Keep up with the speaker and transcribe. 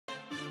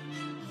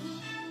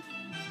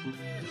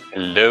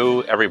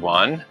Hello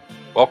everyone,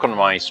 welcome to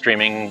my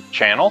streaming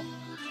channel,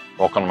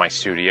 welcome to my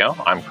studio.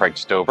 I'm Craig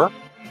Stover.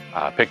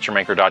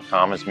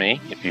 Picturemaker.com is me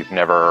if you've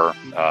never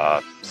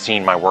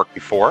seen my work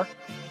before.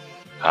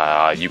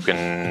 You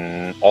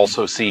can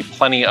also see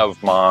plenty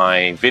of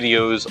my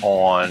videos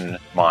on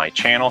my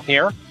channel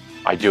here.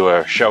 I do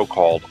a show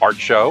called Art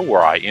Show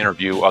where I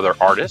interview other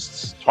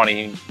artists,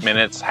 20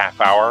 minutes,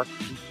 half hour.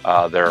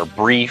 They're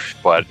brief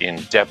but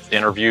in-depth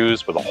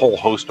interviews with a whole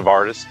host of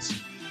artists.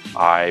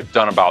 I've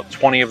done about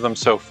 20 of them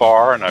so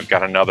far, and I've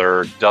got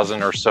another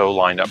dozen or so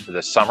lined up for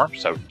this summer,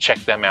 so check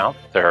them out.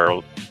 They're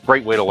a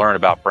great way to learn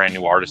about brand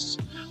new artists.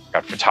 I've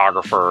got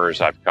photographers,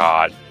 I've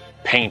got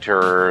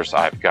painters,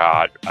 I've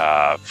got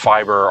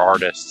fiber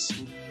artists,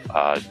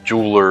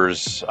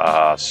 jewelers,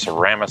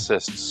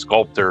 ceramicists,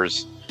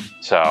 sculptors.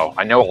 So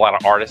I know a lot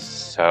of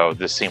artists, so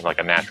this seemed like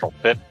a natural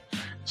fit.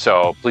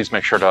 So please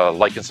make sure to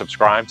like and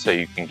subscribe so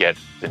you can get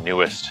the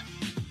newest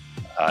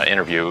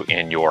interview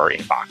in your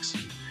inbox.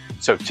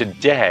 So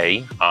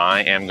today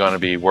I am going to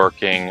be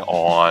working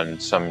on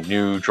some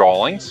new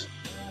drawings,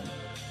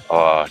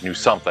 new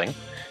something.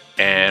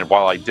 And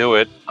while I do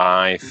it,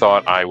 I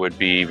thought I would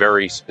be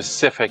very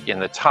specific in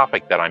the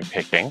topic that I'm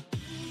picking.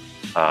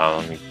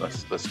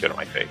 Let's go to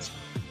my face.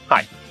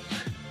 Hi.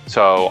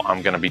 So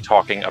I'm going to be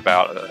talking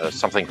about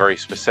something very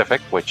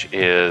specific, which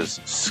is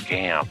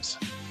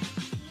scams.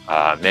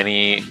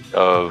 Many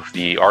of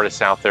the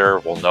artists out there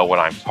will know what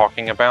I'm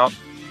talking about.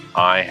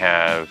 I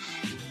have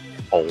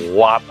a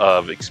lot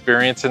of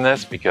experience in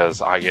this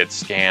because I get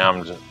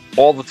scammed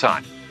all the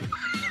time.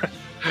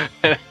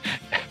 I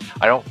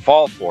don't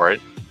fall for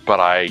it, but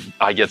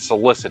I get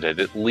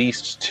solicited at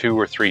least 2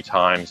 or 3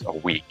 times a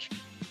week.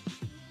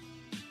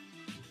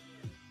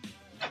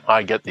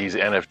 I get these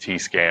NFT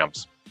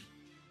scams,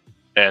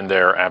 and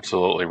they're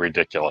absolutely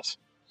ridiculous.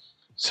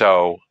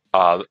 So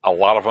a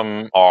lot of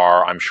them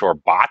are, I'm sure,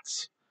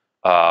 bots,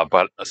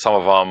 but some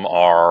of them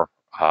are,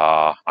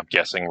 I'm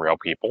guessing, real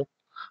people.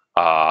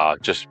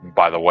 Just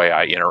by the way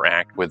I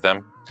interact with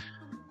them.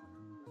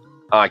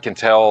 I can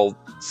tell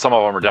some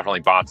of them are definitely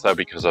bots though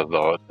because of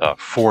the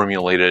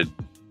formulated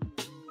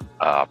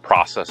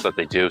process that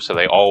they do. So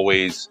they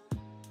always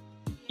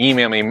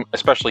email me,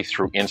 especially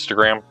through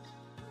Instagram.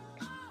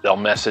 They'll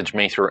message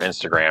me through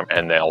Instagram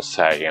and they'll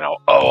say, you know,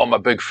 oh, I'm a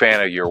big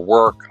fan of your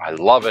work. I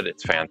love it.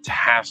 It's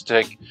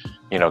fantastic.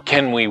 You know,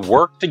 can we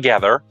work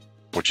together?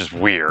 Which is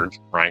weird,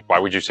 right? Why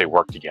would you say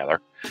work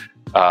together?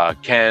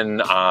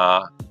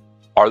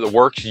 Are the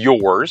works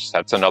yours?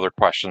 That's another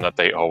question that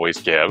they always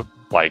give.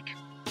 Like,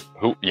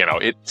 who, you know,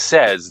 it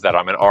says that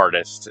I'm an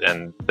artist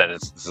and that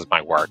this is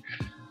my work.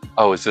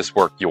 Oh, is this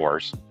work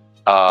yours?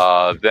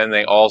 Then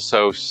they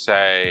also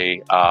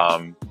say,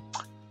 I'm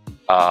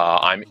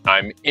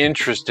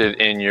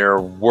interested in your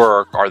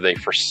work. Are they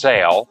for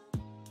sale?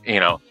 You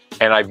know,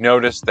 and I've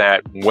noticed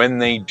that when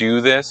they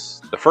do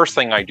this, the first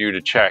thing I do to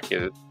check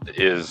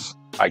is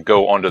I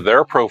go onto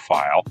their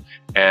profile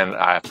and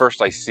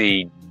first I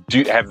see,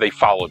 have they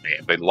followed me?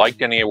 Have they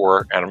liked any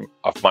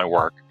of my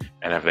work?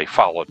 And have they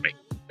followed me?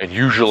 And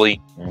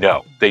usually,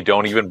 no. They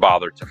don't even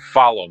bother to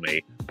follow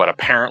me, but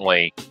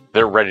apparently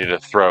they're ready to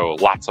throw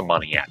lots of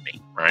money at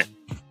me, right?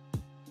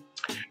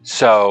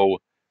 So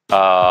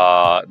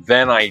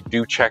then I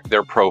do check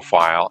their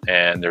profile,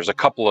 and there's a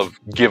couple of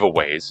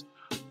giveaways.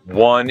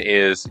 One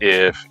is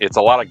if it's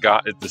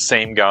the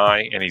same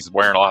guy, and he's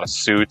wearing a lot of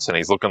suits, and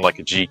he's looking like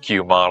a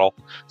GQ model.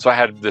 So I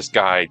had this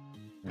guy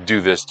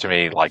do this to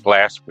me like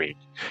last week,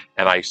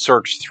 and I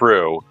searched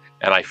through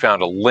and I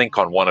found a link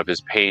on one of his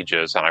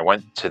pages, and I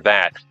went to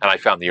that and I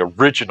found the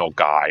original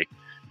guy,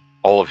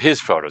 all of his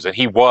photos, and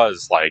he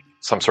was like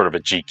some sort of a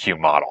GQ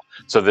model.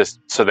 So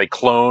they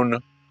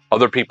clone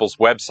other people's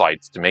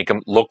websites to make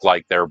them look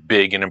like they're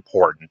big and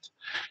important,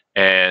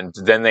 and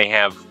then they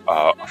have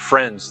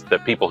friends, the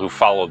people who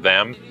follow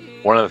them.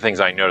 One of the things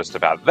I noticed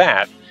about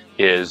that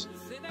is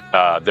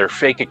they're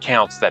fake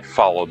accounts that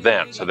follow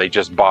them, so they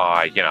just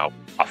buy, you know,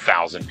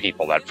 1,000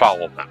 people that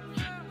follow them.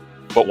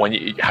 But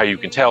how you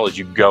can tell is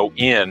you go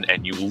in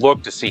and you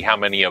look to see how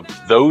many of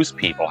those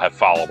people have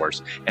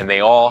followers, and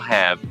they all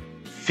have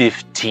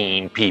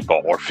 15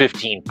 people or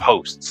 15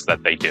 posts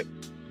that they do.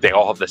 They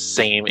all have the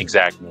same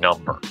exact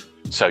number,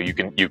 so you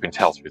can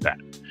tell through that.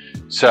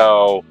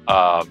 So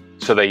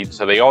so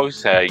they always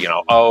say, you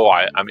know, oh,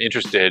 I'm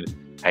interested.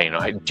 Hey, you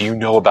know, do you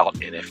know about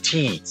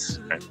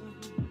NFTs? Right?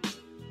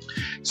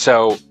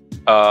 So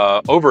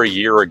over a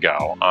year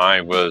ago,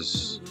 I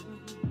was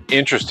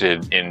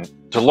interested in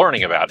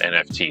learning about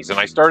NFTs, and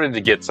I started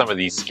to get some of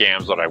these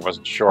scams that I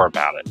wasn't sure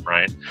about it,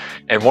 right?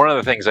 And one of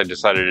the things I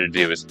decided to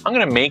do is I'm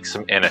going to make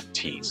some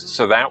NFTs,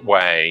 so that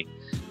way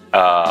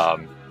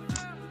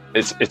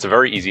it's a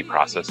very easy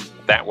process.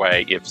 That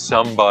way, if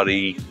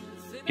somebody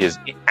is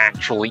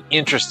actually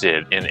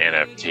interested in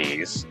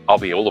NFTs, I'll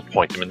be able to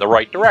point them in the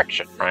right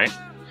direction, right?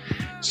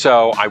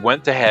 So I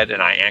went ahead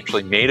and I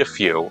actually made a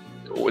few.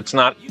 It's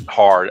not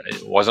hard.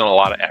 It wasn't a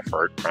lot of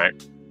effort, right?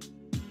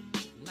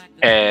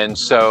 And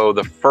so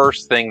the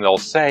first thing they'll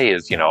say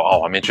is, you know,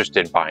 oh, I'm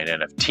interested in buying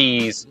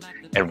NFTs.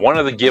 And one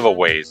of the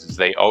giveaways is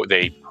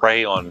they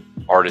prey on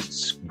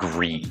artists'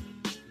 greed,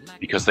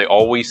 because they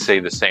always say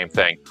the same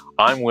thing.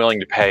 I'm willing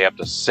to pay up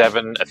to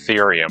 7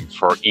 Ethereum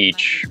for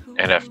each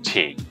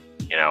NFT,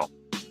 you know.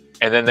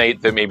 And then they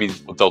maybe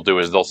what they'll do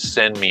is they'll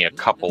send me a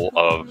couple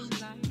of,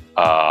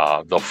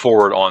 they'll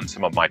forward on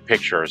some of my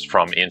pictures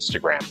from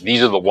Instagram.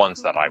 These are the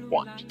ones that I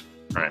want,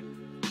 right?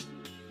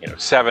 You know,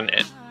 7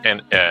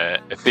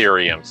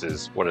 Ethereums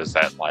is, what is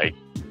that, like?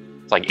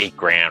 It's like 8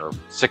 grand or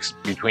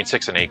between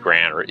 6 and 8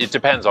 grand, or it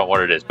depends on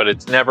what it is. But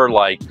it's never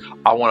like,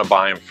 I want to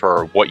buy them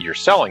for what you're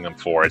selling them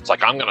for. It's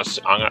like, I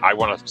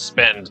want to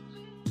spend,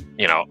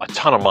 you know, a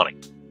ton of money.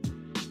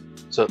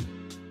 So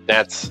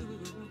that's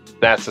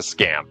a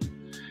scam.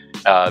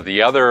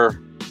 The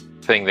other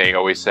thing they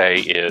always say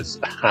is,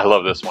 I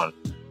love this one.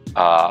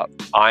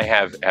 I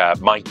have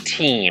my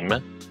team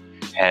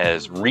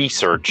has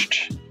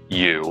researched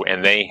you,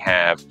 and they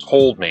have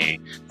told me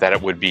that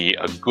it would be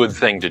a good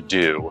thing to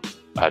do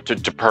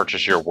to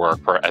purchase your work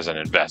as an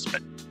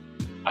investment.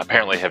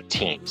 Apparently, have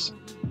teams.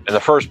 And the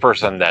first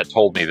person that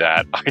told me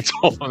that, I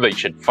told them they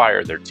should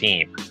fire their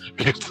team,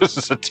 because this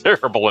is a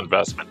terrible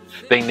investment.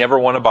 They never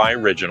want to buy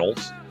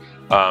originals.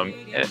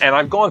 And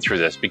I've gone through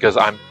this because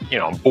I'm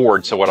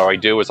bored. So what I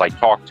do is I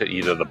talk to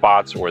either the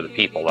bots or the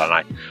people,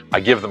 and I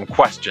give them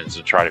questions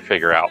to try to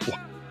figure out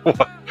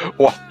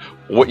what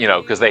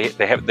because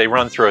they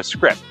run through a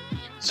script.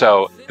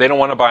 So they don't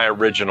want to buy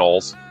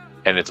originals,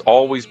 and it's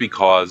always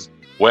because,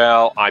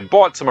 well, I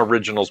bought some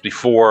originals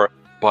before,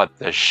 but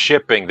the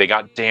shipping, they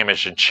got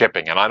damaged in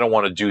shipping, and I don't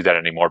want to do that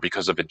anymore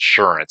because of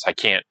insurance. I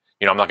can't,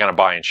 I'm not going to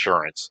buy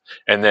insurance.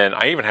 And then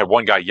I even had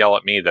one guy yell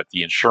at me that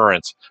the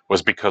insurance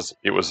was because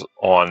it was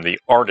on the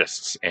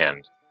artist's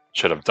end.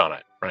 Should have done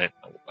it, right?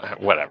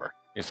 Whatever.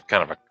 He's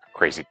kind of a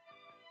crazy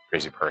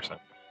person.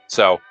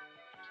 So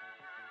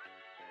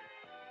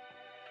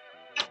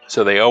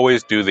they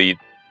always do the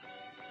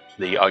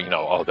the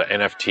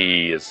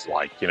NFT is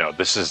like,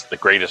 this is the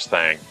greatest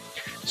thing.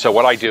 So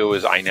what I do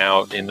is I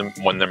now,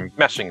 when they're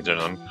messaging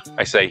them,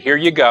 I say, here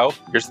you go.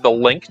 Here's the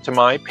link to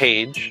my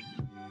page.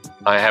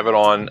 I have it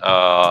on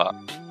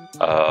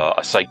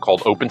a site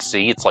called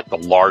OpenSea. It's like the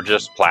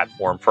largest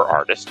platform for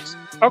artists.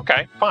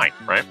 Okay, fine,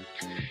 right?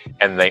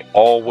 And they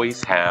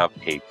always have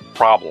a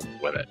problem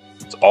with it.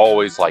 It's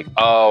always like,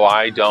 oh,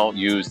 I don't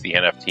use the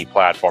NFT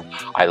platform.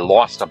 I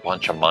lost a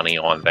bunch of money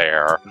on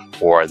there,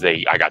 or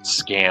I got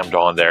scammed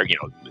on there.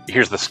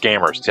 Here's the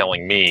scammers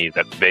telling me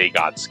that they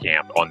got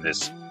scammed on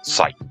this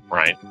site,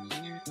 right?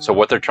 So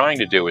what they're trying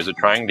to do is they're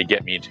trying to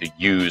get me to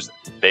use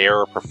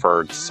their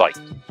preferred site.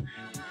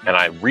 And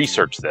I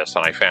researched this,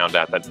 and I found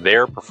out that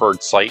their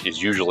preferred site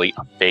is usually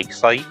a fake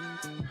site,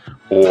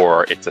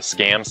 or it's a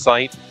scam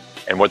site.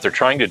 And what they're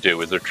trying to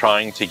do is they're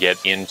trying to get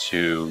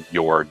into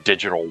your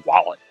digital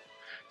wallet.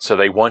 So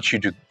they want you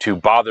to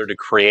bother to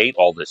create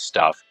all this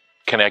stuff,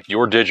 connect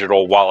your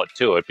digital wallet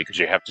to it, because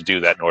you have to do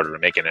that in order to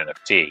make an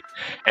NFT.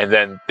 And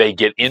then they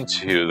get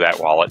into that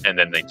wallet, and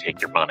then they take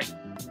your money,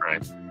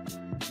 right?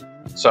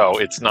 So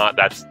it's not,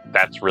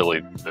 that's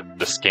really the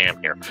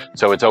scam here.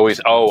 So it's always,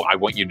 oh, I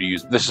want you to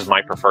use, this is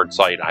my preferred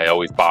site, I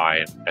always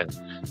buy, and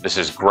this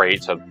is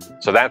great. So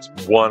that's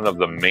one of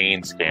the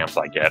main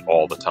scams I get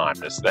all the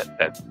time, is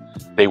that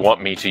they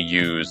want me to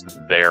use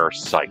their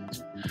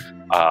site.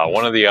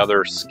 One of the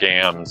other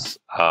scams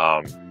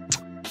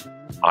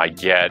I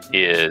get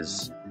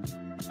is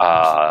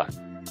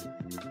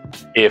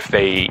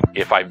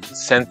if I've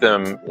sent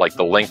them like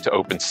the link to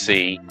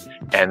OpenSea,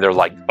 and they're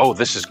like, oh,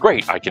 this is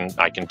great, I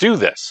can do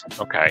this.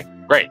 Okay,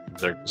 great.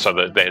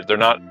 They're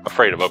not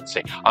afraid of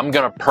OpenSea. I'm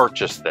gonna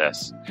purchase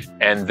this,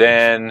 and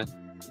then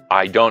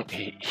I don't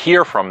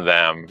hear from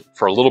them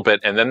for a little bit,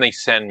 and then they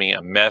send me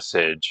a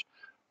message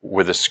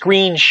with a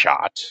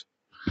screenshot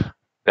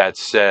that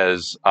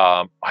says,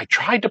 I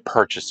tried to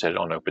purchase it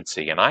on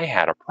OpenSea and I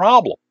had a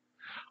problem.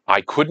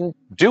 I couldn't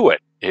do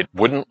it. It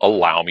wouldn't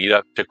allow me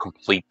to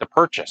complete the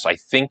purchase. I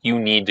think you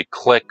need to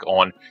click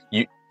on,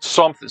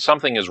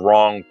 something is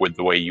wrong with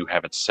the way you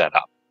have it set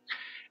up.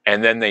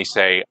 And then they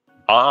say,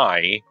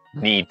 I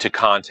need to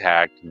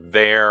contact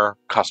their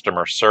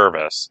customer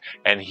service,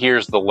 and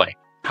here's the link.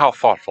 How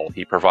thoughtful,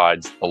 he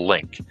provides the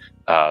link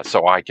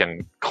so I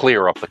can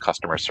clear up the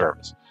customer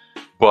service.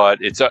 But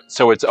it's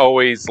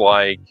always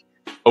like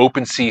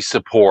OpenSea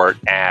support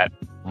at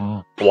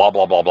blah,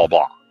 blah, blah, blah,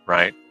 blah,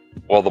 right?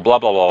 Well, the blah,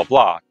 blah, blah,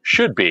 blah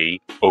should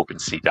be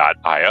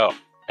OpenSea.io,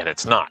 and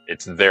it's not.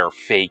 It's their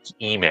fake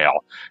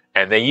email.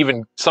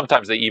 And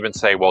sometimes they even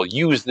say, well,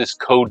 use this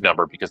code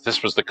number because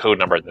this was the code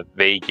number that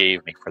they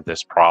gave me for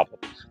this problem,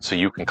 so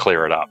you can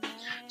clear it up.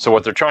 So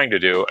what they're trying to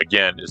do,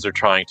 again, is they're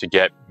trying to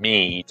get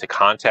me to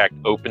contact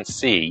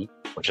OpenSea,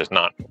 which is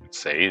not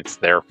OpenSea, it's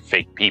their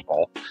fake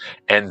people.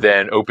 And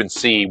then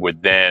OpenSea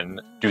would then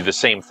do the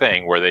same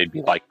thing where they'd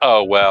be like,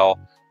 oh, well,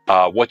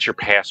 what's your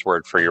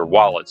password for your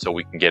wallet so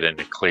we can get in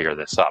and clear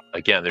this up?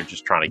 Again, they're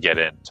just trying to get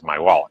into my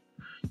wallet.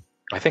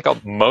 I think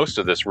most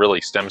of this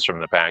really stems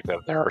from the fact that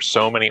there are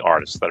so many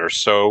artists that are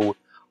so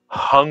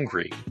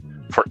hungry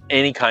for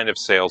any kind of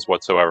sales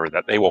whatsoever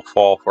that they will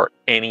fall for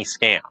any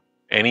scam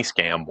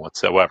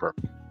whatsoever.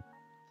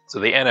 So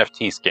the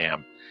NFT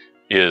scam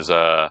is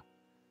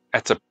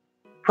that's a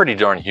pretty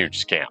darn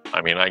huge scam.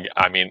 I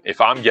mean,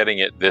 if I'm getting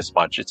it this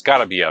much, it's got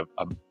to be a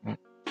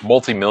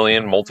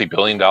multi-million,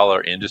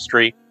 multi-billion-dollar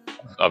industry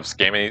of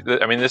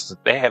scamming. I mean,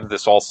 they have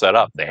this all set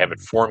up. They have it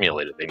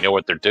formulated. They know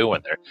what they're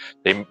doing.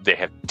 They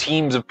have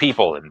teams of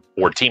people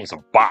or teams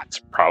of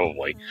bots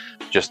probably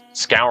just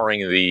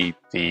scouring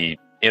the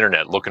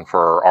internet looking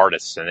for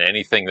artists and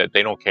anything that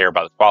they don't care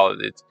about the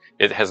quality.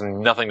 It has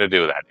nothing to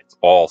do with that. It's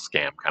all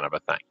scam kind of a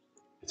thing.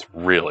 It's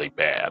really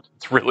bad.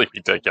 It's really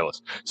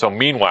ridiculous. So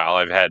meanwhile,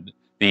 I've had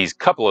these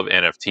couple of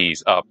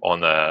NFTs up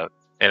on the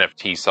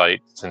NFT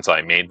site since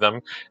I made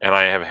them, and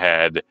I have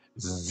had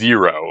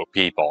 0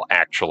 people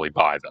actually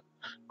buy them,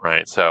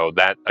 right? So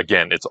that,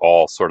 again, it's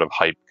all sort of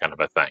hype kind of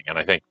a thing. And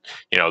I think,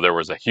 there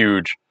was a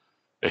huge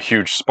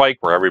spike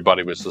where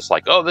everybody was just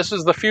like, oh, this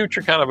is the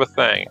future kind of a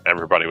thing.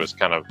 Everybody was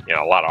kind of,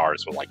 a lot of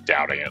artists were like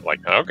doubting it,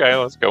 like, okay,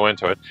 let's go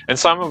into it. And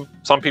some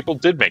people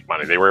did make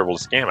money. They were able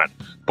to scam it.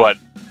 But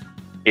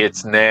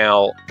it's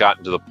now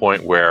gotten to the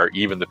point where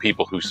even the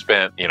people who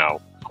spent,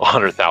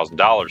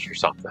 $100,000 or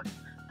something,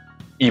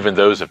 even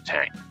those have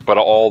tanked. But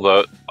all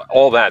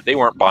that, they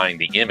weren't buying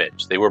the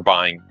image. They were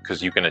buying,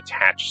 because you can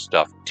attach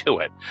stuff to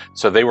it.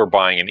 So they were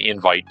buying an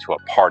invite to a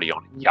party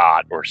on a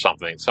yacht or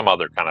something, some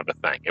other kind of a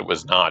thing.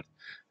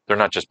 They're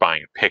not just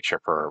buying a picture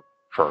for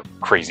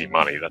crazy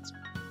money. That's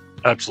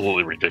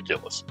absolutely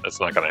ridiculous. That's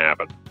not going to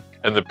happen.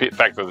 And the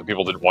fact that the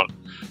people didn't want,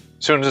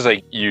 as soon as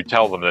you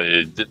tell them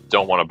that they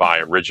don't want to buy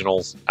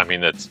originals, I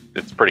mean, it's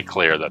pretty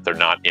clear that they're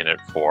not in it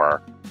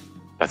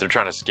that they're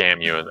trying to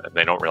scam you, and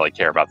they don't really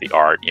care about the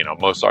art.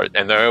 Most art,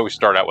 and they always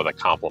start out with a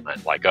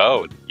compliment, like,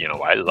 oh,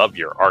 I love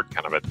your art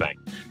kind of a thing.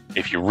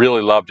 If you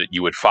really loved it,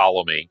 you would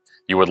follow me,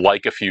 you would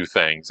like a few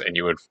things, and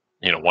you would,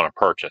 want to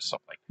purchase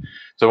something.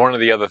 So one of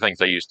the other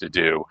things I used to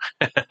do,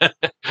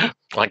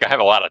 like I have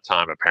a lot of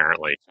time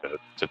apparently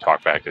to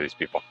talk back to these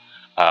people,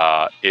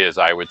 is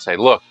I would say,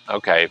 look,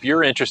 okay, if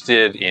you're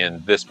interested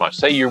in this much,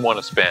 say you want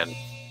to spend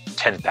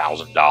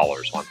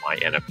 $10,000 on my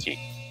NFT,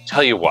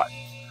 tell you what,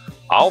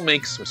 I'll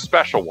make some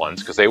special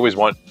ones, because they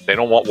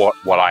don't want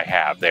what I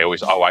have. They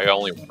always, oh, I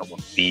only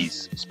want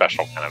these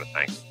special kind of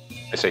things.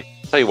 I say,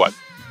 tell you what,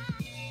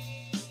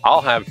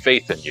 I'll have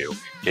faith in you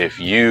if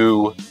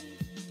you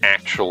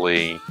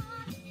actually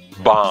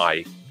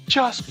buy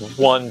just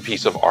one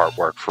piece of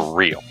artwork for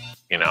real,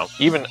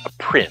 even a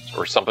print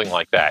or something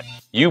like that.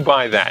 You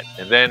buy that,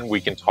 and then we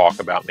can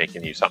talk about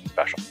making you something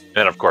special.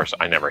 And of course,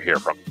 I never hear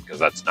from them, because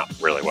that's not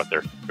really what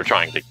they're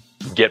trying to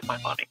get my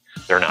money.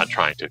 They're not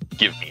trying to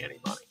give me any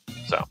money.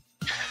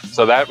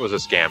 So that was a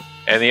scam.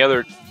 And the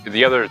other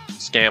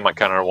scam I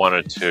kind of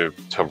wanted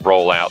to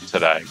roll out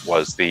today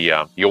was the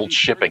old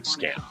shipping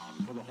scam.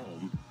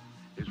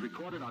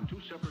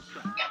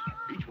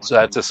 So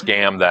that's a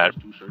scam that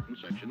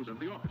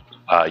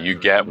you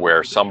get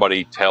where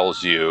somebody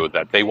tells you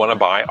that they want to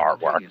buy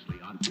artwork.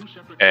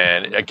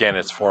 And again,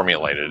 it's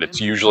formulated. It's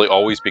usually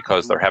always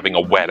because they're having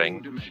a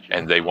wedding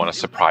and they want to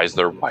surprise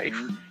their wife.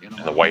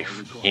 And the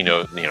wife, they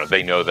know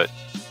that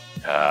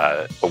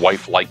the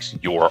wife likes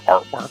your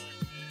artwork.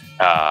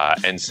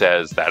 And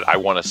says that I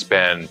want to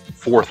spend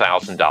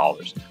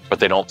 $4,000, but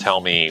they don't tell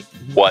me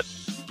what.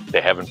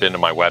 They haven't been to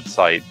my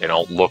website. They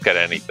don't look at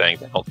anything.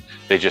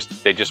 They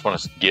just want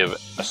to give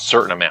a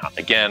certain amount.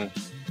 Again,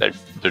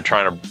 they're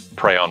trying to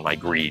prey on my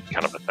greed,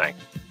 kind of a thing.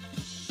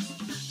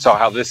 So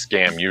how this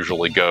scam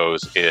usually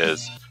goes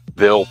is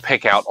they'll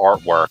pick out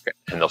artwork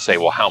and they'll say,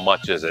 well, how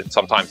much is it?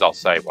 Sometimes I'll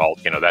say, well,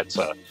 that's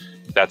a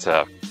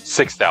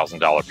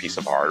 $6,000 piece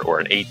of art or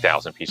an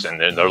 $8,000 piece,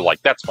 and then they're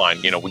like, that's fine.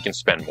 We can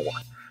spend more.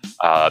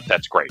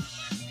 That's great.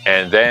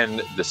 And then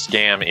the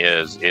scam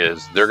is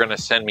they're going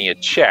to send me a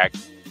check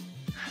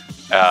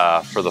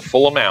for the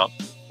full amount,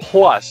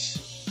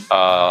 plus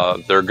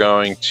they're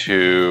going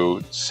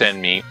to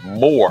send me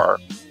more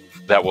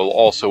that will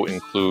also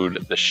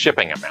include the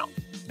shipping amount.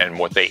 And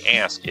what they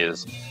ask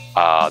is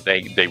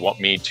they want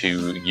me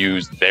to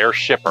use their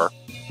shipper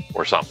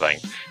or something,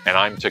 and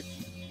I'm to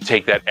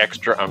take that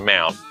extra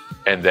amount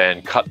and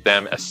then cut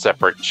them a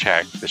separate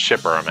check, the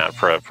shipper amount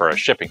for a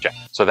shipping check.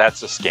 So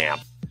that's a scam.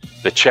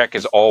 The check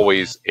is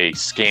always a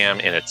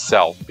scam in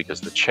itself,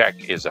 because the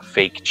check is a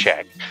fake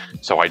check.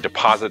 So I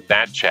deposit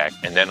that check,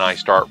 and then I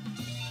start,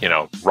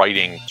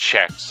 writing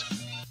checks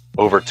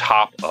over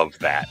top of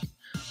that.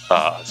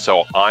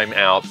 So I'm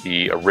out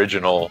the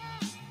original,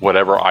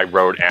 whatever I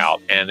wrote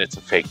out, and it's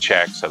a fake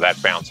check, so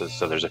that bounces.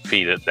 So there's a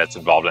fee that's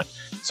involved in it.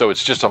 So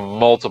it's just a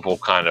multiple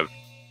kind of,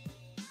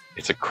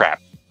 it's a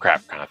crap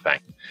kind of thing.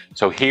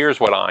 So here's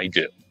what I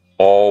do.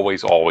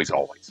 Always, always,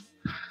 always.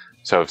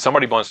 So if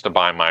somebody wants to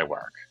buy my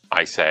work,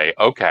 I say,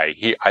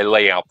 okay, I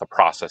lay out the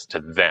process to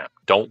them.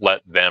 Don't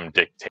let them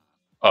dictate,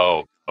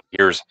 oh,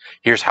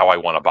 here's how I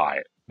want to buy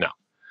it. No,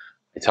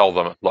 I tell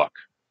them, look,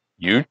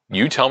 you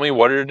tell me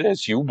what it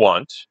is you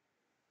want,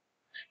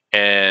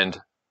 and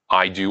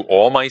I do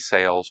all my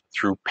sales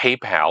through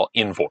PayPal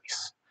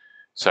invoice.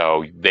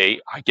 So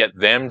I get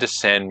them to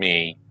send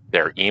me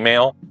their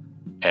email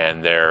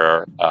and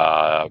their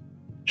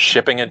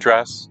shipping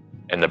address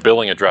and the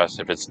billing address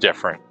if it's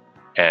different,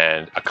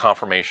 and a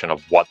confirmation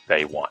of what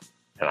they want.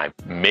 and I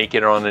make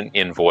it on an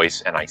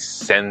invoice, and I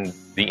send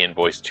the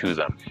invoice to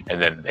them, and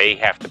then they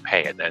have to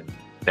pay it. And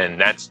then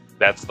that's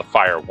the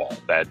firewall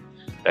that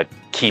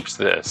keeps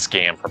the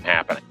scam from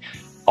happening.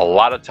 A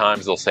lot of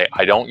times they'll say,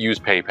 I don't use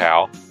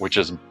PayPal, which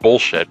is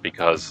bullshit,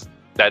 because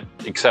that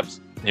accepts,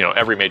 you know,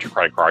 every major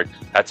credit card.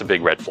 That's a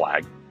big red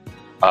flag.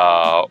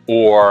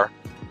 Or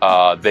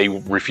they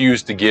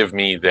refuse to give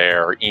me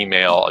their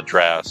email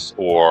address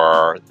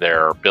or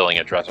their billing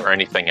address or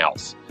anything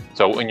else.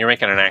 So when you're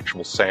making an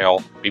actual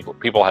sale,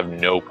 people have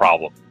no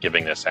problem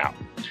giving this out.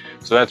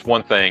 So that's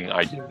one thing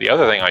I do. The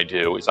other thing I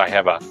do is I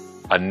have a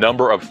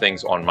number of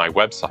things on my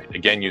website.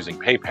 Again, using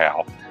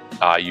PayPal.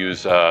 I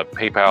use a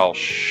PayPal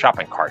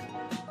shopping cart.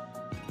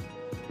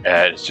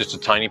 And it's just a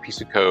tiny piece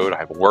of code. I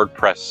have a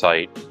WordPress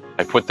site.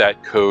 I put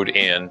that code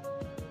in,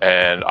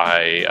 and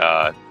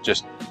I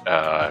just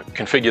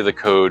configure the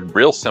code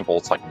real simple.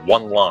 It's like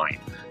one line,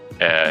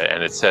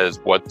 and it says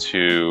what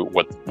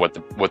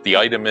the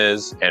item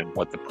is and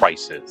what the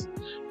price is.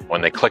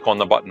 When they click on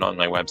the button on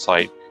my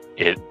website,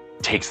 it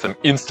takes them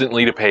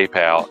instantly to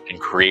PayPal and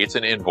creates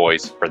an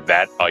invoice for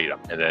that item.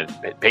 And then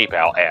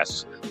PayPal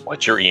asks,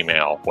 what's your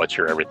email? What's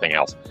your everything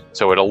else?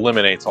 So it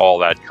eliminates all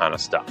that kind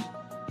of stuff.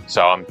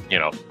 So I'm, you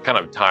know, kind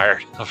of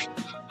tired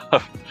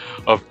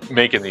of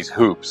making these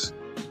hoops.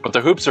 But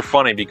the hoops are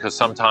funny because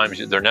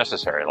sometimes they're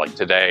necessary. Like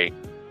today,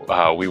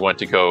 we went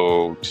to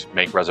go to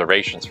make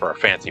reservations for a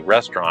fancy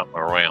restaurant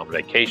when we're away on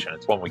vacation.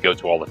 It's one we go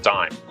to all the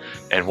time.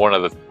 And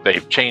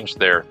they've changed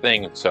their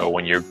thing. So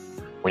when you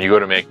go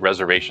to make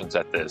reservations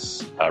at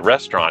this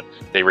restaurant,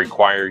 they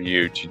require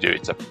you to do,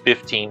 it's a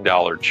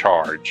 $15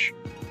 charge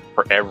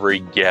for every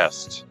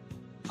guest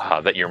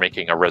that you're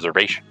making a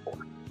reservation for.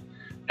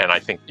 And I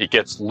think it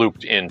gets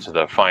looped into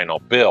the final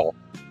bill,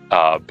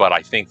 but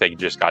I think they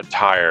just got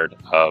tired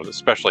of,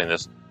 especially in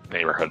this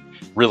neighborhood,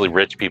 really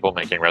rich people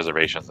making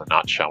reservations and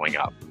not showing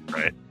up,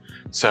 right?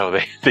 So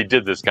they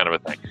did this kind of a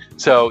thing.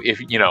 So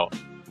if, you know,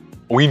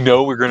 we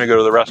know we're gonna go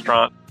to the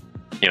restaurant,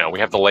 you know, we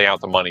have to lay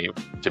out the money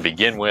to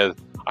begin with.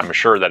 I'm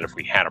sure that if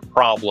we had a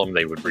problem,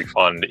 they would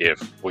refund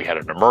if we had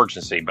an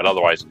emergency, but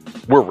otherwise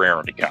we're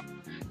raring to go.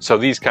 So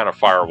these kind of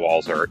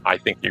firewalls are, I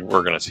think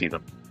we're gonna see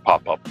them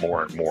pop up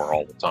more and more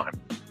all the time.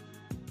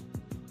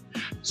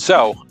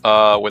 So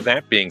with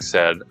that being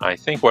said, I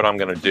think what I'm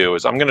gonna do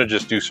is I'm gonna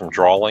just do some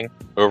drawing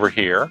over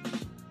here.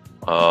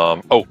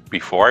 Oh,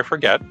 before I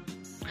forget,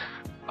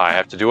 I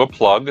have to do a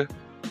plug.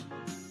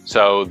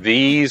 So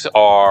these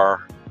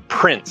are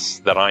prints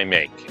that I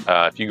make.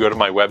 If you go to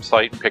my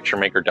website,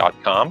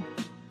 picturemaker.com,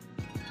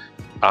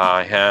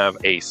 I have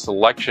a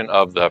selection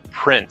of the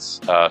prints.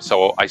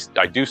 So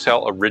I do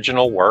sell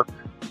original work.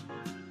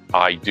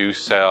 I do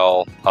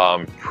sell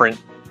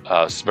print,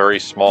 very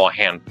small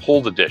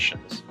hand-pulled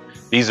editions.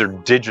 These are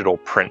digital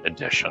print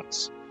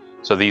editions.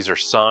 So these are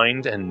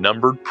signed and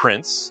numbered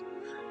prints.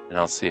 And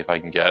I'll see if I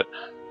can get,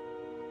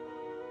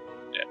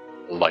 yeah,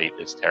 light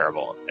is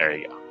terrible. There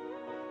you go.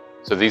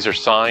 So these are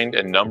signed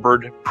and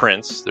numbered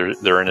prints.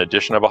 They're an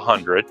edition of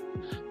 100.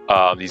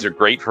 These are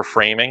great for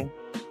framing.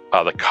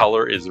 The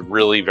color is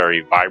really very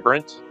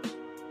vibrant.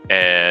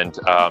 And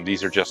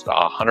these are just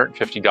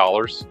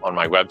 $150 on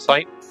my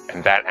website.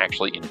 And that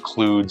actually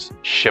includes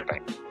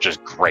shipping, which is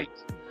great.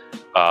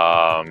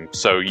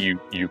 So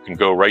you can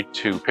go right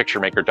to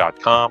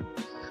picturemaker.com.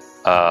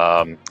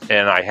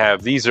 And I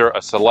have, these are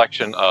a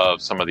selection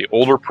of some of the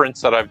older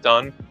prints that I've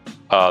done,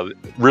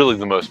 really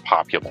the most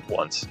popular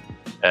ones.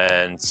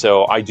 And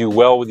so I do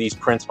well with these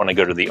prints when I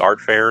go to the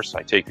art fairs.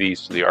 I take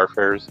these to the art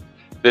fairs.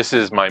 This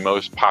is my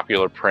most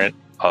popular print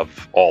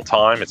of all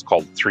time. It's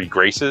called Three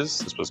Graces.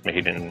 This was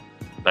made in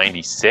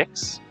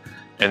 '96.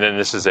 And then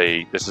this is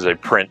a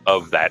print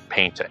of that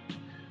painting.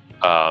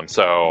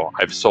 So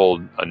I've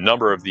sold a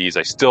number of these.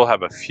 I still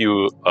have a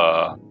few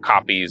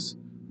copies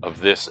of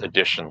this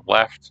edition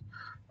left.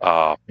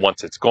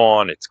 Once it's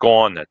gone,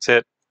 that's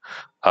it.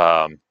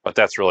 But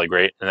that's really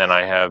great. And then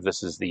I have,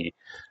 this is the,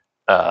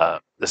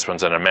 this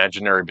one's an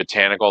imaginary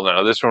botanical.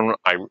 Now this one,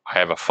 I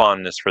have a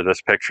fondness for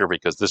this picture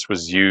because this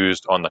was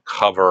used on the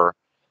cover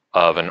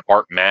of an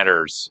Art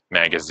Matters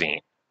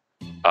magazine.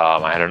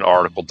 I had an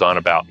article done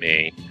about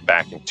me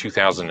back in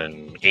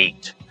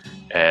 2008,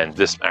 and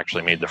this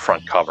actually made the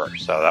front cover.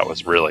 So that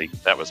was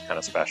kind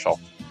of special.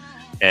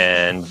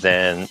 And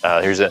then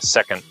here's a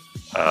second,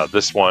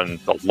 this one,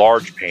 the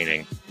large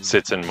painting,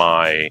 sits in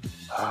my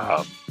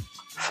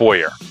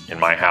foyer in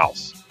my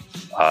house.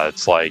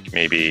 It's like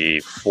maybe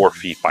 4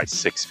 feet by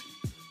 6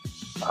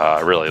 feet.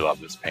 I really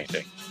love this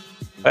painting.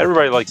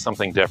 Everybody likes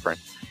something different.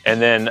 And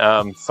then,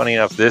 funny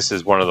enough, this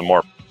is one of the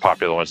more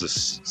popular ones,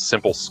 this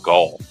simple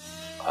skull.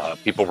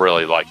 People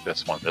really like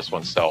this one. This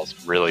one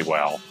sells really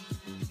well.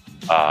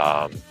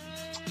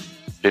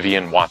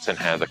 Vivian Watson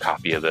has a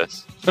copy of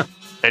this.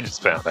 I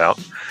just found out.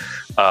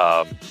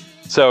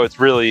 So it's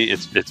really,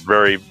 it's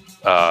very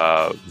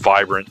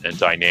vibrant and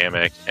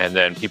dynamic. And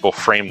then people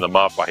frame them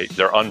up.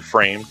 They're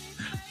unframed,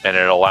 and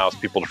it allows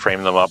people to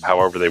frame them up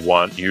however they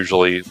want.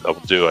 Usually they'll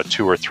do a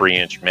 2 or 3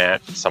 inch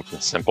mat, something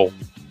simple.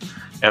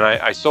 And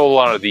I sold a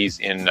lot of these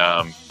in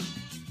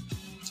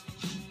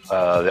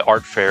the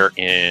art fair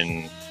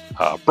in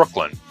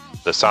Brooklyn,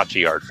 the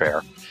Saatchi Art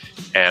Fair,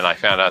 and I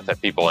found out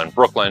that people in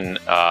Brooklyn,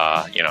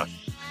 you know,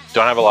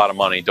 don't have a lot of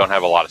money, don't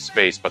have a lot of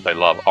space, but they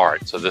love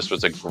art. So this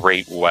was a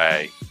great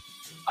way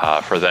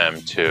for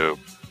them to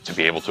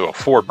be able to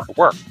afford my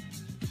work.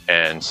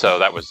 And so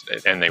that was,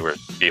 and they would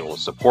be able to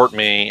support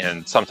me.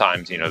 And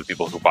sometimes, you know, the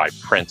people who buy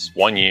prints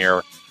one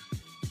year,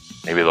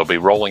 maybe they'll be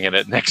rolling in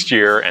it next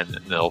year, and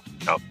they'll,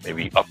 you know,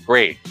 maybe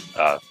upgrade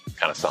kind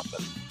of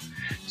something.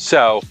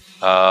 So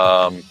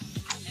I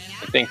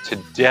think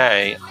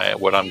today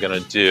what I'm going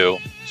to do,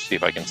 see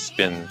if I can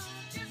spin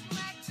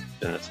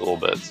this a little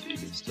bit so you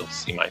can still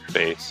see my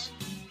face.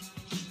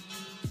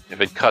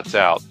 If it cuts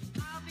out,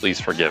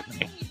 please forgive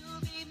me.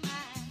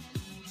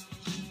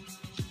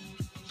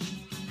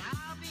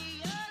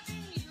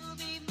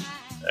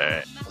 All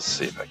right, let's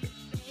see if I can.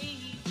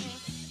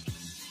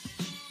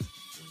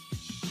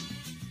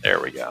 There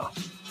we go.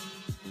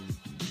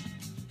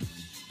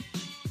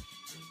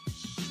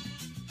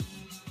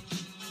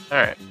 All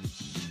right.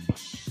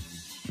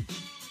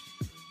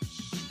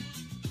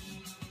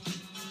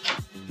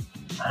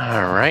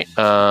 All right,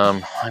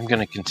 I'm going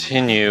to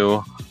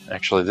continue.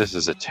 Actually, this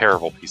is a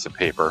terrible piece of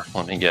paper.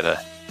 Let me get I'd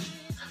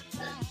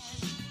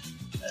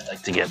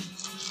like to get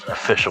an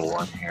official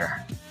one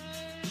here.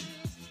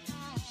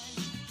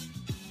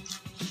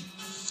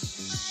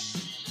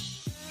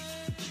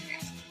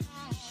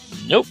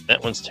 Nope,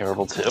 that one's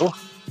terrible too.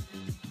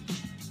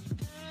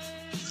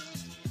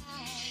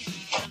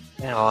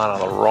 And a lot of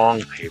the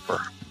wrong paper.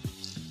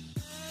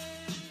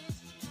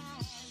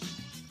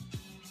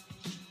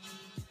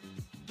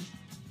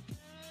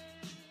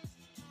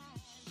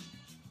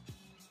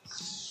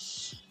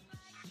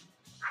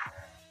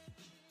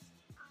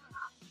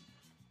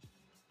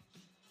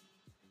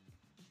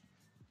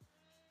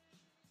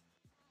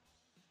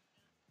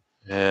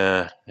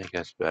 Yeah, I think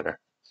that's better.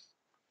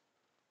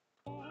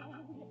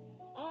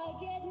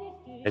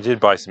 I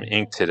did buy some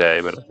ink today,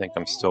 but I think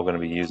I'm still going to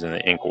be using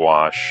the ink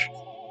wash.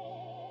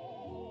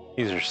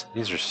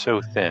 These are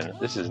so thin.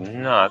 This is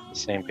not the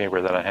same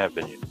paper that I have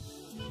been using.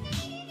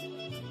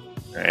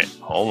 All right,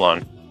 hold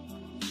on.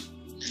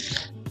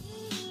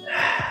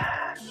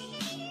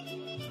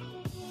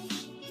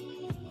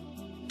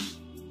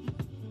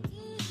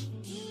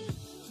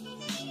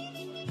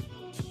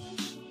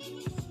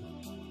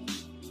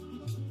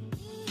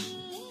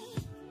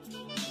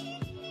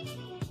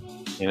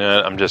 You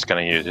know, I'm just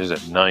going to use, here's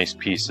a nice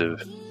piece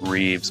of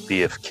Reeves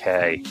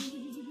BFK,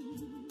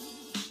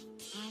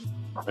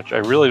 which I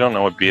really don't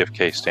know what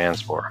BFK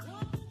stands for.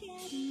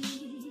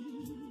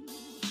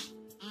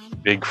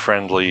 Big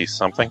friendly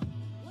something.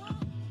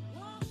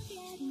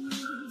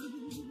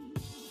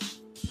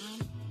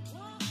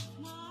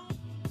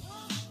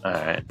 All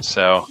right,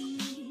 so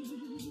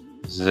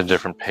this is a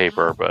different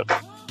paper, but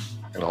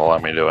it'll allow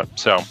me to do it.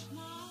 So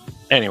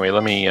anyway,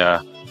 let me,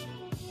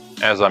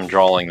 as I'm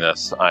drawing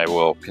this, I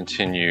will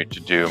continue to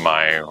do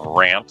my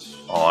rant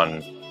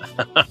on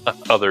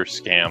other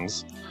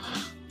scams,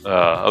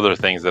 other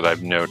things that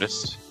I've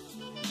noticed.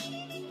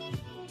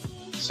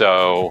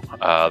 So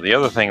the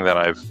other thing that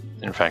I've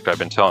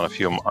been telling a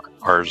few of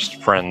our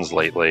friends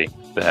lately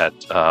that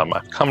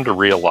I've come to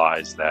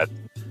realize that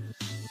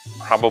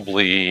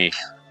probably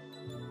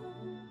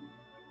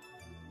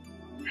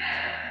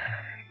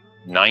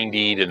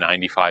 90 to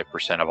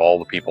 95% of all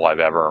the people I've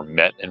ever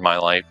met in my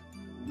life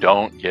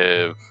don't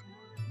give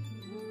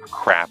a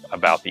crap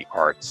about the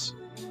arts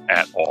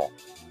at all.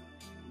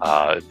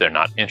 They're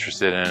not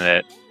interested in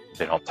it.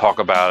 They don't talk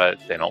about it.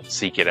 They don't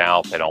seek it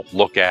out. They don't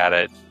look at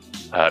it.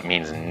 It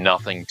means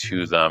nothing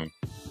to them.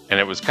 And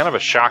it was kind of a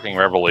shocking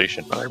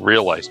revelation, but I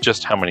realized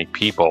just how many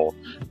people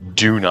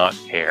do not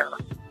care.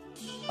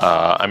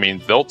 I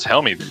mean, they'll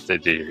tell me that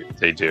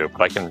they do,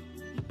 but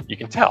you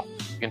can tell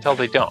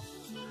they don't.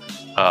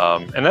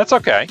 And that's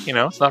okay, you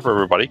know, it's not for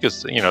everybody,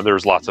 because, you know,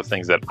 there's lots of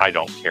things that I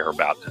don't care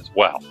about as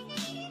well.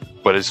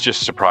 But it's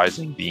just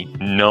surprising the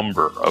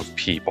number of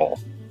people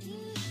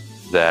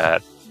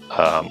that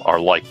are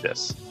like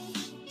this.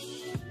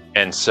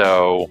 And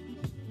so,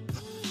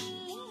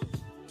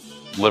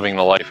 living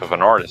the life of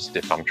an artist,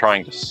 if I'm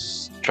trying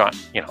to,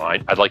 you know,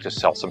 I'd like to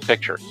sell some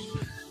pictures.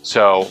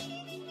 So,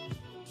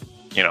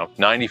 you know,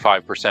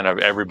 95% of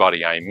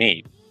everybody I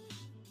meet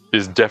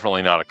is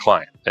definitely not a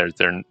client.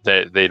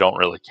 They don't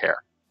really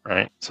care,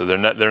 right? So they're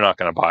not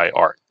going to buy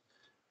art.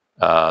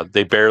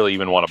 They barely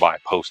even want to buy a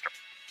poster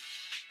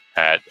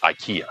at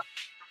IKEA,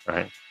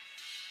 right?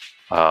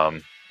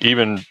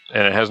 And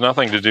it has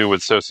nothing to do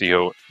with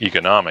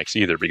socioeconomics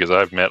either, because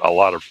I've met a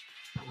lot of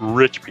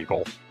rich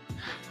people,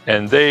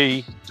 and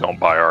they don't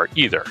buy art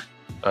either.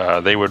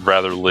 They would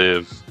rather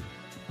live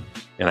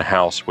in a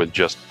house with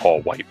just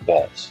all white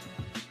walls.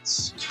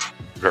 It's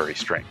very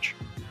strange.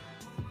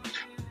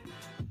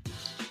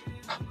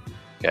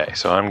 Okay,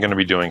 so I'm going to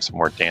be doing some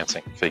more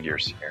dancing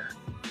figures here,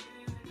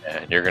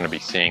 and you're going to be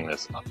seeing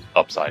this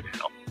upside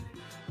down.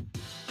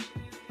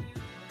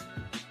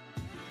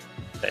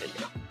 There you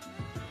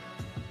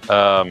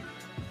go.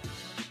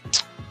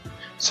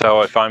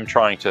 So if I'm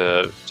trying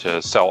to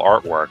sell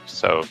artwork,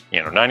 so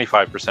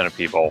 95% of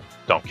people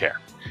don't care.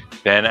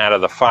 Then out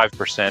of the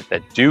 5%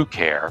 that do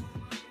care,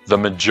 the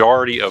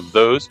majority of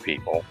those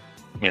people,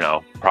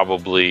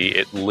 probably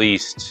at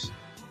least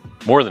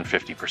more than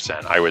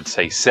 50%, I would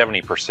say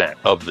 70%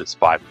 of this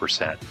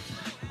 5%,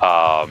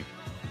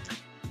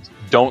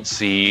 don't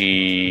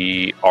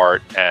see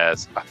art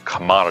as a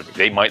commodity.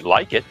 They might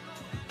like it,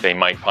 they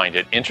might find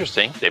it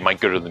interesting, they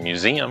might go to the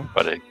museum,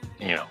 but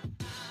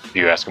if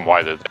you ask them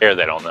why they're there,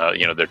 they don't know.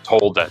 They're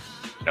told that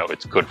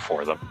it's good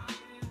for them.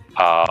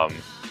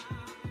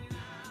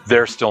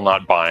 They're still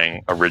not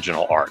buying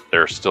original art.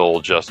 They're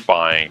still just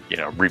buying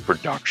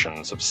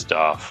reproductions of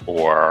stuff,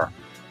 or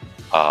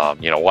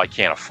well, I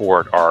can't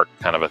afford art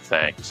kind of a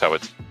thing. So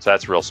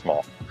that's real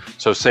small.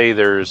 So say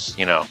there's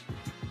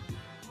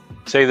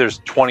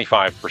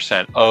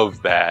 25%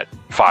 of that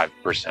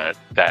 5%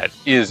 that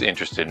is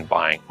interested in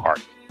buying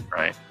art,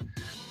 right?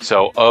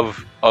 So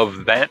of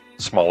that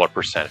smaller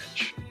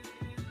percentage,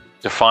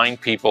 to find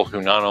people who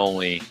not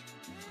only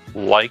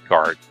like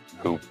art,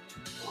 who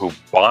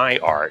buy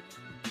art,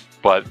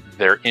 but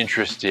they're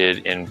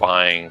interested in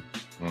buying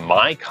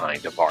my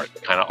kind of art, the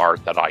kind of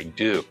art that I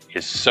do,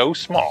 is so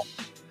small.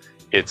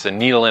 It's a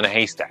needle in a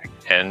haystack,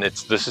 and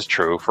this is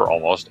true for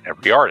almost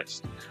every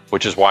artist,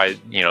 which is why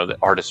the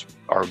artists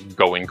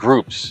go in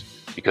groups,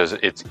 because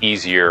it's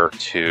easier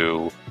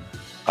to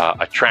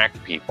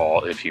attract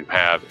people if you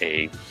have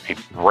a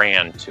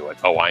brand to it.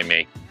 Oh, I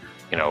make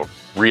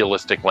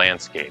realistic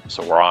landscapes,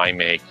 or I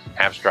make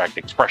abstract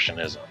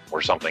expressionism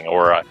or something,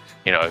 or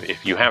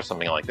if you have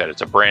something like that,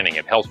 it's a branding,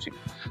 it helps you.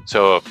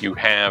 So if you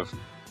have,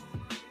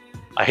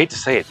 I hate to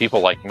say it, people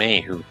like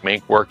me who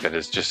make work that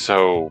is just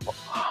so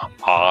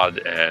odd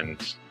and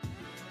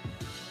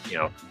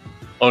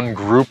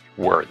ungroup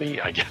worthy,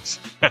 I guess,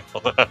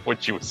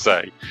 what you would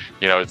say,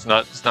 it's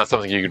not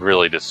something you could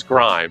really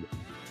describe,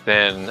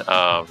 then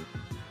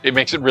it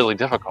makes it really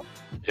difficult.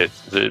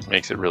 It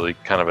makes it really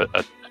kind of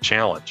a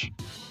challenge.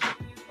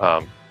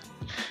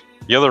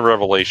 The other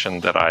revelation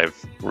that I've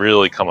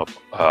really come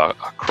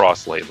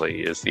across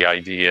lately is the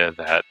idea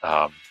that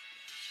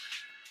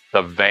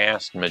the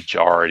vast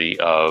majority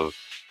of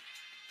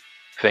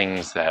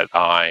things that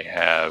I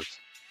have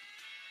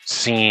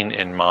seen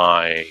in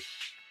my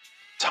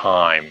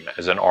time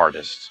as an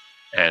artist,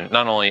 and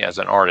not only as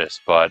an artist,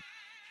 but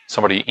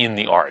somebody in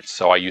the arts.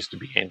 So I used to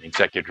be an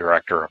executive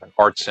director of an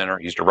art center.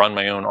 I used to run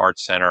my own art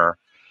center.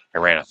 I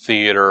ran a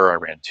theater. I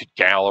ran 2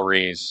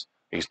 galleries.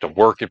 I used to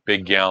work at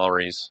big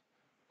galleries.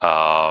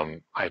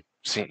 I've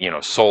seen,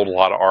 sold a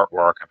lot of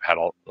artwork. I've had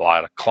a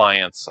lot of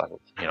clients. A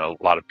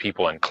lot of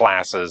people in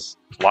classes.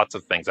 Lots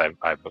of things I've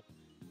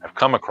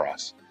come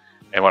across.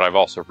 And what I've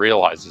also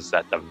realized is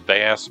that the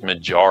vast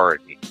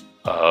majority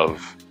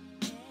of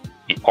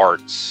the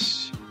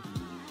arts,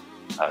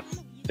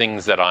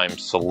 things that I'm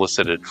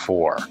solicited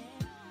for.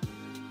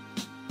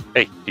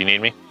 Hey, do you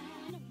need me?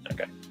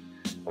 Okay.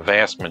 The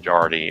vast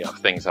majority of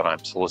things that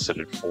I'm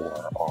solicited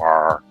for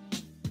are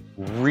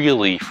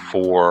really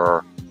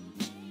for,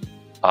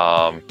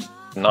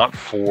 not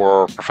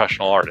for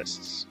professional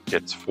artists.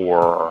 It's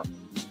for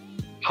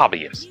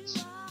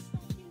hobbyists,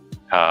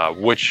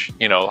 which,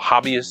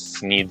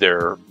 hobbyists need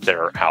their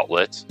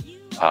outlets.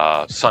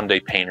 Sunday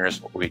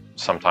painters, what we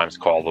sometimes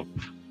call them.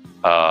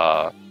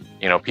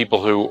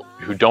 People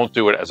who don't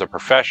do it as a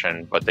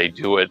profession, but they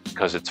do it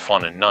because it's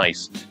fun and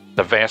nice.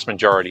 The vast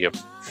majority of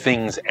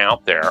things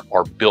out there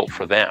are built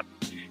for them.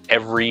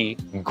 Every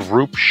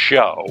group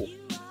show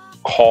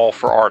call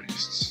for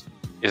artists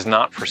is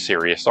not for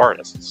serious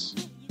artists.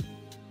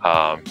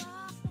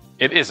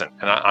 It isn't,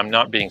 and I'm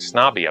not being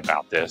snobby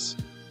about this.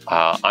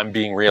 I'm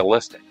being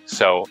realistic.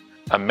 So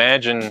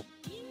imagine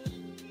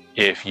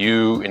if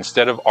you,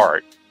 instead of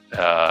art,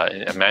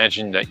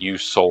 imagine that you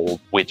sold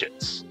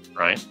widgets,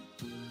 right?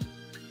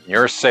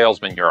 You're a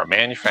salesman, you're a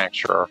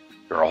manufacturer,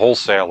 you're a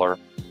wholesaler,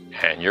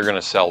 and you're going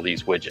to sell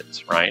these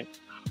widgets, right?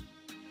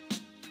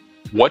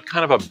 What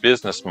kind of a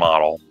business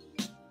model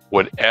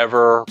would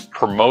ever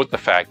promote the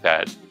fact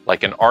that,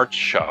 like an art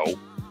show,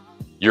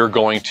 you're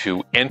going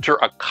to enter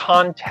a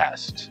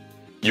contest,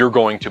 you're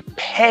going to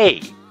pay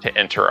to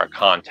enter a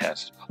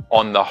contest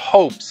on the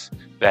hopes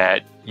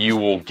that you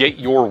will get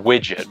your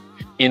widget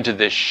into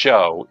this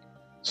show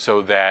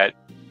so that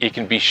it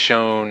can be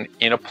shown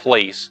in a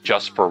place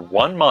just for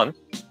 1 month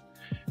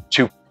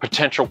to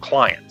potential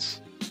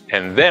clients.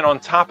 And then on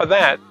top of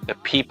that, the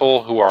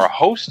people who are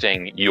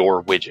hosting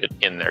your widget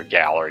in their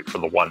gallery for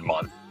the 1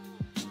 month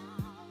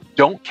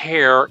don't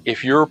care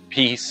if your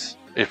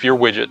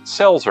widget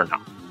sells or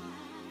not,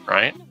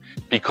 right?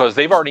 Because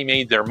they've already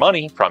made their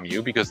money from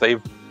you, because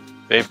they've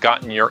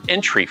gotten your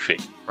entry fee,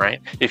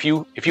 right? If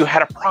you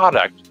had a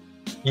product,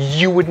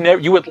 you would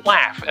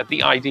laugh at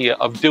the idea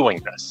of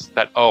doing this.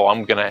 That, oh,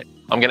 I'm gonna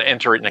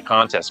enter it in a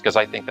contest because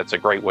I think that's a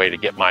great way to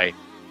get my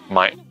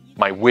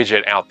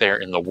widget out there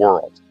in the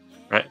world,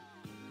 right?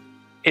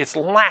 It's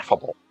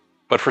laughable.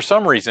 But for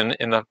some reason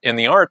in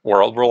the art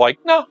world, we're like,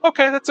 no,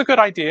 okay, that's a good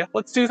idea.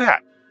 Let's do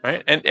that,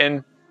 right?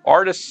 And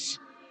artists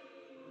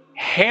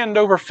hand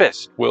over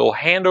fist will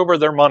hand over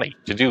their money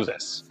to do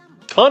this.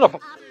 Ton of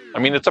them. I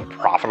mean, it's a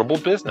profitable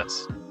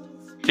business.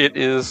 It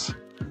is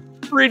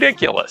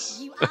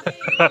ridiculous.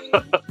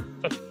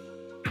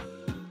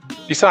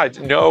 Besides,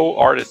 no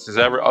artist has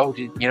ever, oh,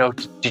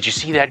 did you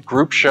see that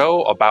group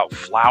show about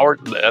flowers?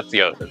 That's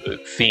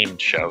the themed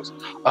shows.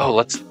 Oh,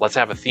 let's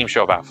have a theme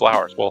show about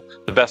flowers. Well,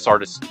 the best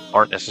artists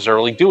aren't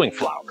necessarily doing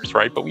flowers,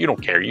 right? But you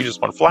don't care. You just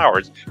want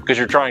flowers because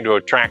you're trying to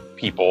attract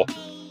people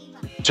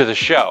to the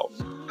show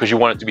because you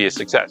want it to be a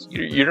success.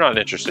 You're not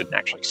interested in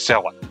actually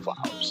selling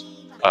flowers,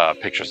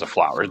 pictures of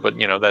flowers, but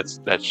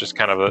that's just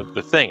kind of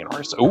the thing. And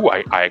artists, oh,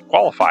 I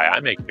qualify.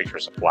 I make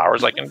pictures of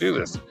flowers. I can do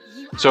this.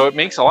 So it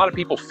makes a lot of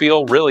people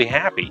feel really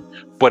happy,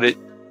 but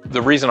the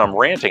reason I'm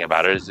ranting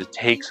about it is it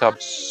takes up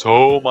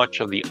so much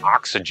of the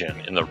oxygen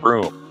in the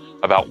room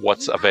about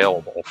what's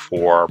available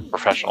for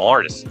professional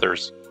artists.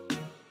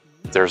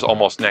 There's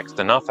almost next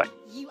to nothing.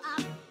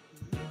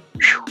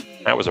 Whew,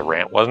 that was a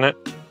rant, wasn't it?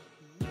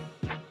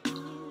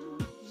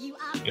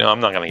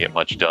 I'm not going to get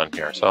much done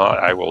here, so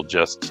I will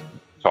just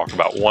talk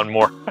about one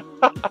more.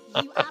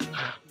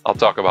 I'll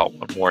talk about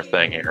one more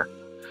thing here.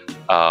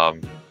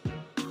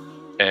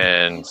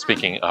 And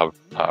speaking of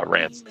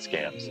rants and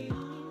scams,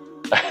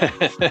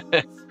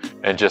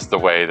 and just the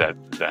way that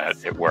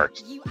it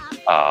works,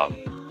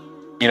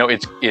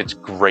 it's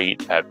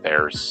great that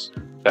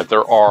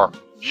there are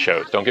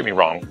shows. Don't get me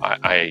wrong.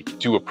 I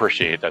do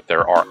appreciate that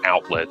there are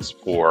outlets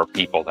for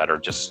people that are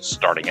just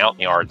starting out in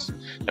the arts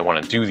and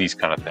want to do these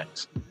kind of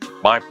things.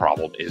 My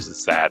problem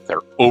is that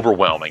they're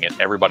overwhelming,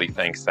 and everybody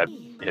thinks that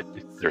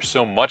there's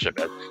so much of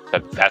it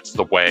that's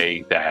the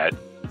way that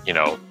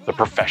the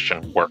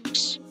profession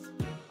works.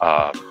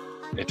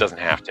 It doesn't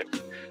have to.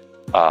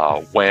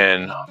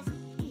 When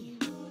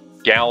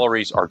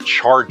galleries are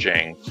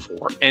charging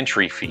for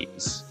entry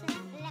fees,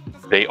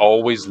 they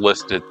always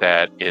listed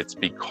that it's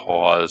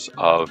because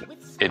of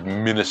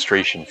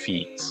administration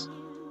fees.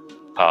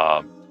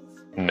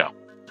 No,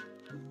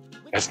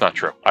 that's not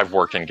true. I've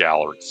worked in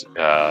galleries.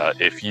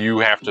 If you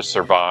have to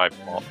survive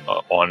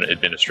on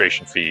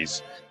administration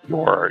fees,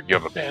 you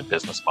have a bad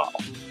business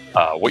model.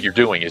 What you're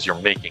doing is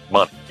you're making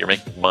money. You're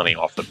making money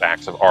off the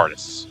backs of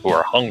artists who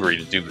are hungry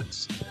to do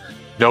this.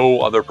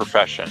 No other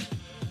profession,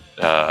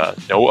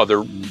 no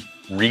other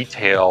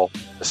retail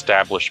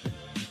establishment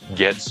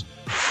gets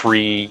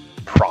free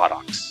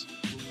products,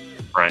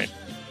 right?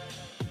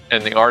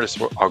 And the artists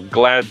are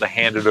glad to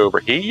hand it over.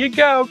 Here you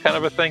go, kind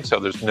of a thing. So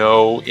there's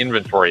no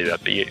inventory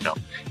that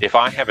if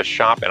I have a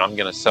shop and I'm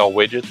going to sell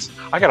widgets,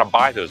 I got to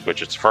buy those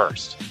widgets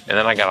first, and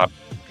then I got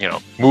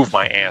to move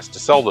my ass to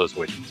sell those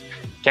widgets.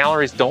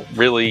 Galleries don't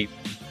really,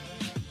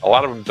 a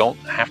lot of them don't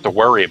have to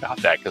worry about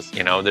that because,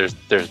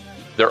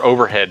 their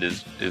overhead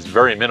is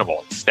very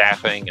minimal. It's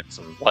staffing and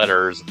some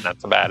letters, and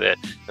that's about it.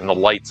 And the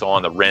lights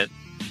on, the rent,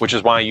 which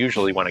is why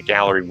usually when a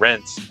gallery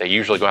rents, they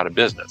usually go out of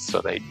business.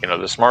 So they,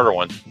 the smarter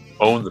ones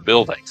own the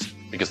buildings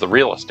because the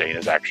real estate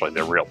is actually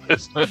their real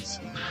business.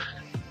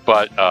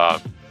 But,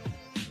 what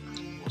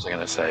was I going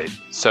to say?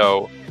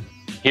 So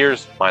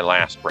here's my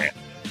last rant.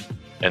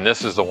 And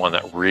this is the one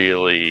that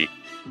really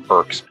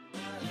irks me,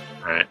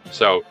 right?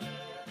 So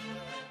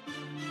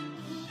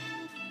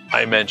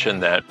I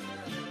mentioned that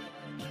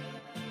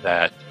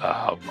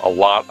a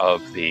lot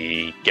of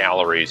the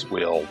galleries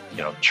will,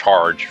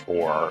 charge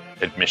for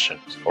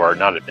admissions, or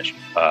not admission.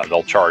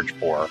 They'll charge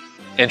for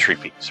entry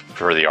fees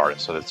for the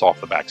artists, so it's off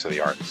the backs of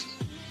the artists.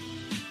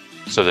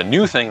 So the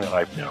new thing that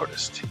I've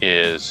noticed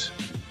is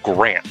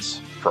grants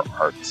for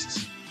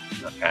artists.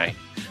 Okay,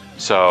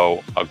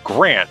 so a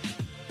grant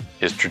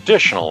is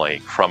traditionally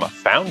from a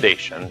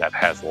foundation that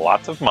has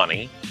lots of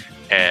money,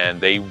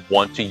 and they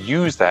want to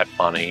use that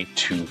money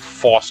to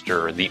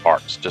foster the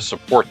arts, to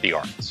support the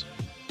arts.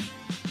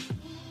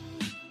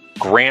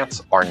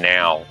 Grants are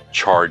now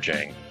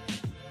charging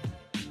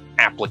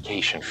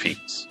application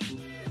fees.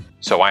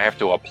 So I have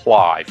to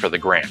apply for the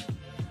grant.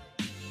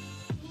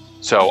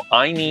 So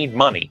I need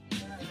money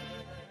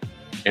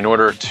in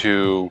order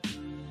to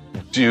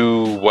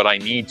do what I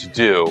need to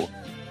do.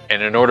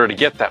 And in order to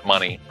get that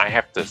money, I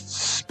have to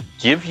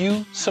give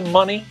you some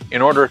money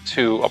in order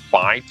to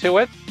apply to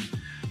it.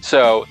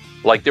 So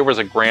like there was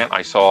a grant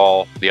I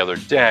saw the other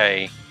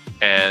day,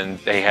 and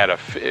they had a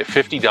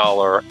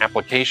 $50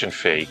 application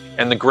fee,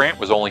 and the grant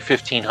was only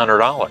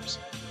 $1,500.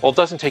 Well, it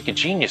doesn't take a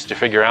genius to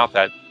figure out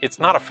that it's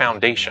not a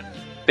foundation.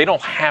 They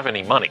don't have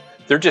any money.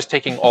 They're just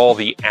taking all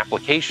the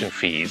application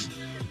fees,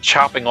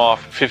 chopping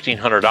off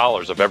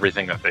 $1,500 of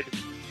everything that they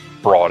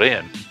brought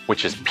in,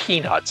 which is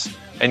peanuts,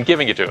 and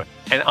giving it to it.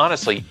 And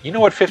honestly, you know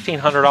what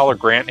 $1,500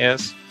 grant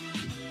is?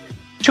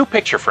 2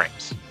 picture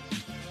frames.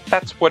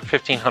 That's what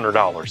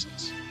 $1,500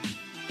 is.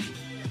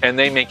 And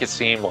they make it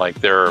seem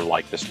like they're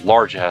like this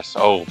largesse,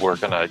 oh, we're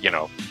gonna,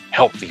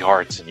 help the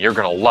arts and you're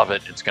gonna love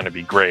it, it's gonna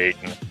be great.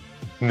 And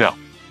no,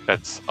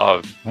 that's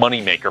a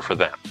moneymaker for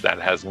them. That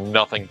has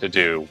nothing to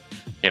do,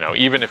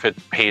 even if it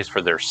pays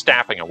for their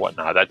staffing and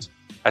whatnot,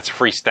 that's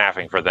free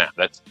staffing for them.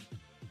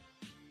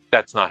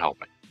 That's not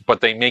helping.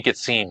 But they make it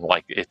seem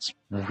like it's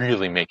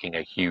really making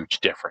a huge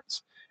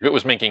difference. If it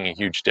was making a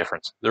huge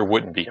difference, there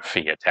wouldn't be a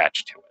fee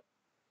attached to it.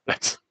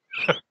 That's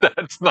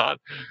that's not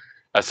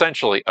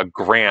essentially a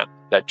grant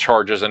that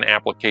charges an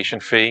application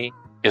fee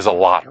is a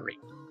lottery.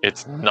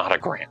 It's not a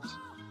grant.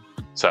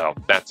 So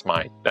that's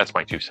my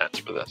 2 cents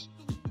for this.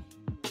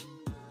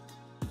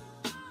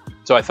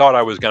 So I thought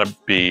I was going to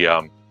be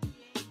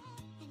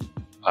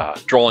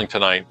drolling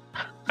tonight.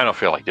 I don't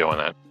feel like doing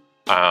that.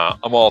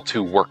 I'm all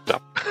too worked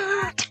up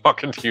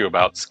talking to you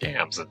about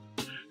scams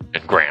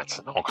and grants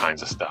and all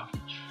kinds of stuff.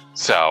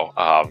 So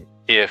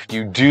if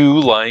you do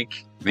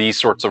like these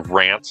sorts of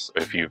rants,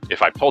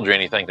 if I've told you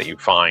anything that you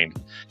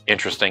find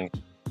interesting,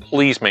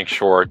 please make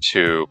sure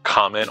to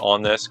comment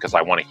on this, because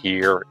I want to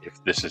hear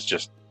if this is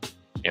just,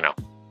 you know,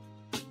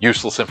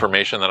 useless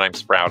information that I'm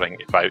spouting.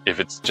 If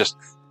it's just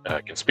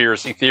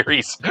conspiracy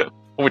theories,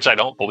 which I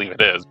don't believe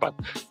it is, but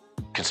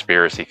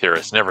conspiracy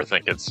theorists never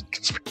think it's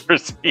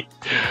conspiracy.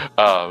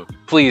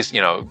 Please,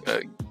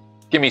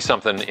 give me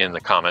something in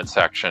the comment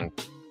section.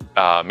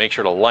 Make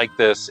sure to like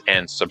this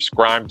and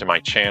subscribe to my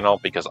channel,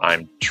 because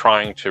I'm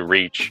trying to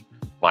reach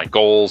my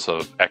goals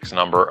of X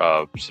number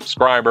of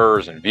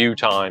subscribers and view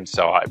time.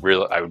 So I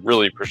would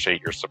really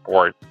appreciate your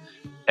support.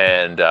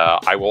 And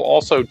I will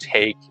also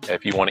take,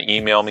 if you want to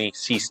email me,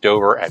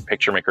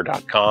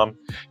 cstover@picturemaker.com.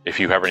 If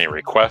you have any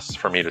requests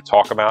for me to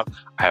talk about,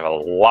 I have a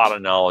lot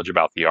of knowledge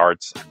about the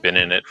arts. I've been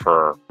in it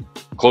for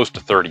close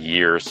to 30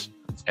 years,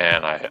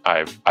 and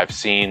I've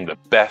seen the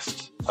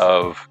best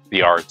of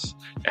the arts,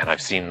 and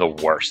I've seen the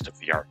worst of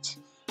the arts.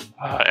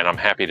 And I'm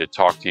happy to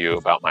talk to you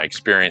about my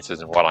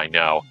experiences and what I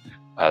know.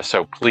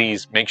 So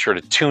please make sure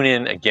to tune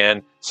in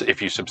again. So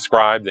if you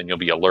subscribe, then you'll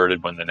be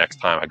alerted when the next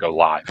time I go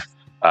live.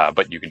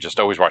 But you can just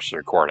always watch the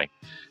recording.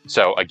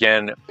 So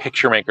again,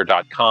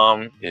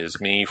 picturemaker.com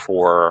is me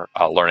for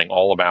learning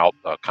all about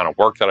the kind of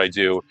work that I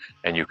do.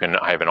 And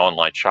I have an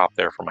online shop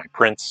there for my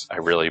prints. I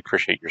really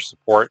appreciate your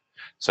support.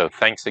 So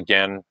thanks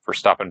again for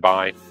stopping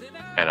by,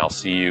 and I'll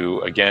see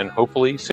you again, hopefully soon.